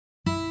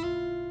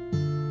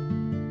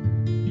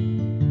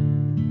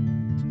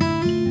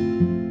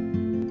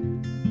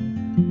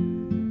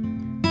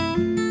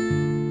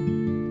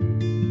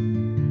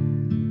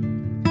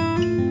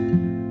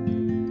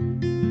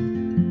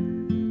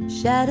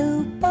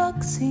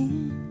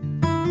Shadowboxing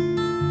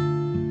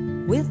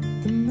with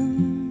the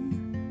moon.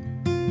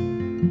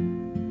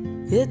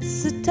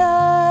 It's a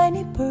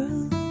tiny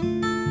pearl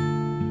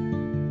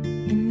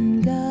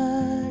in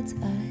God's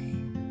eye.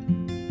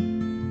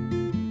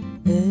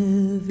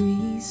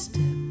 Every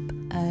step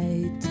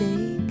I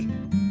take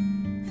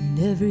and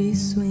every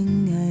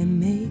swing I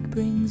make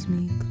brings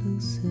me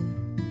closer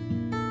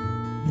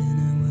than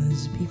I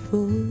was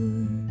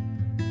before.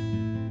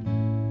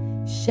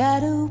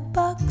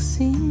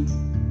 Shadowboxing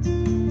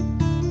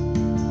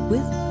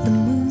with the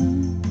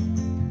moon,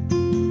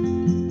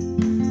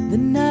 the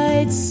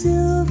night's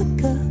silver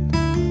cup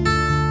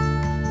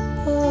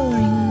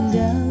pouring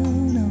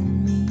down on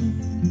me.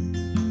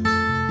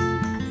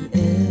 The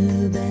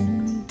ebb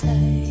and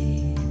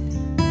tide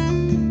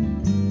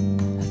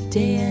of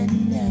day and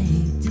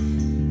night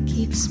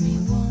keeps me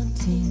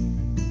wanting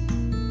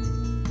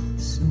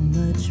so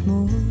much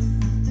more.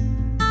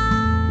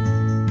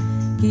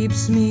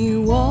 Keeps me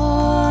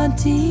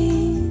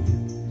wanting,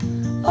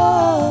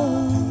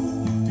 oh,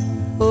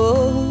 oh,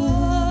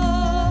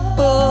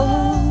 oh,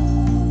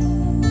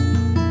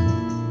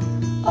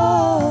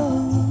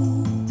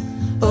 oh,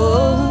 oh.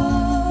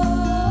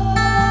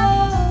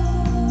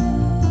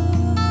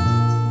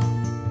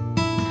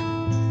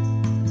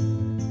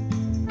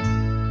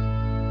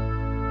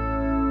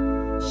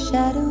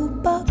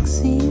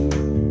 Shadowboxing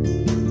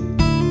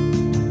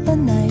the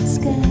night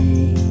sky.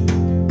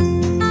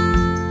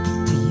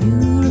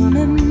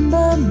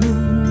 Remember,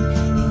 moon,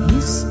 it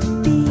used to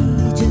be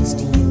just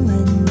you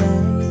and I.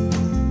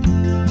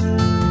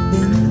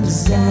 Then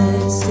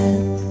Sara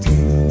stepped in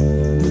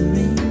the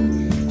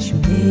ring. She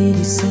made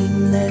you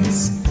seem less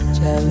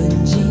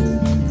challenging,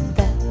 but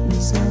that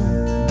was all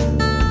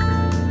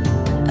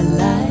a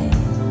lie.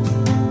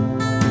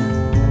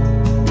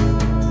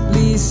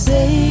 Please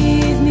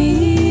save me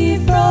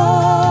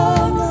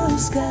from the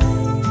sky.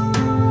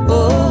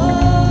 Oh,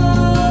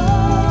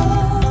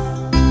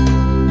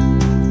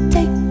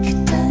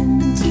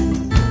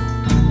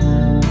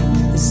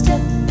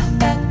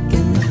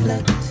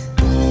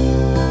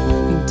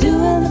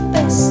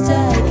 I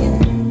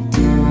can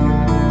do.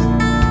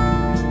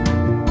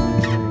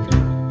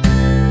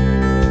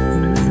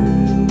 And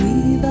when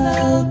we've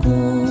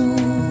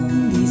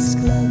outgrown these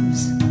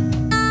clubs,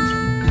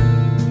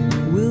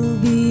 we'll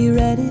be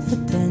ready for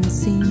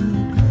dancing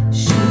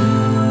shoes.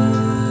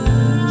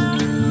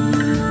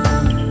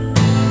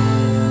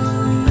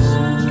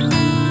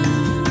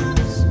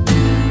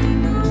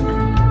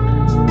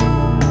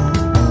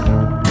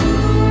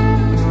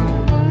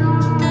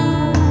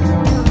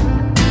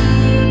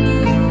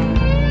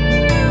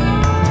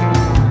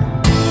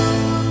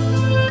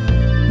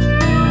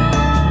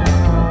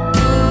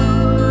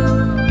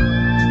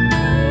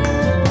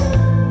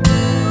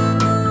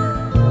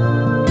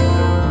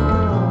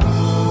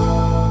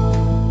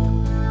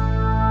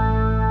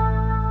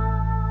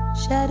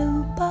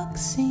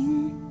 Shadowboxing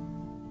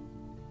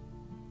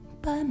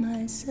by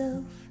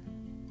myself.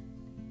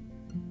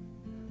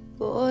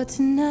 For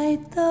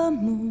tonight the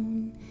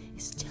moon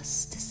is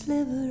just a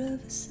sliver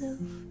of herself.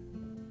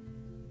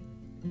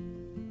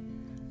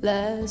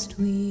 Last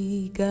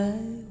week I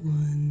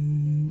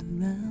wandered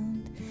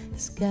around the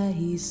sky.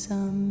 He saw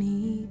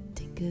me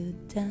take her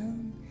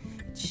down,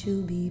 but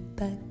she'll be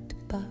back to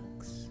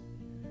box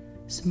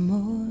some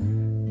more.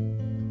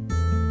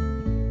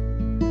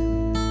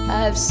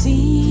 I've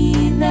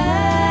seen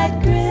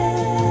that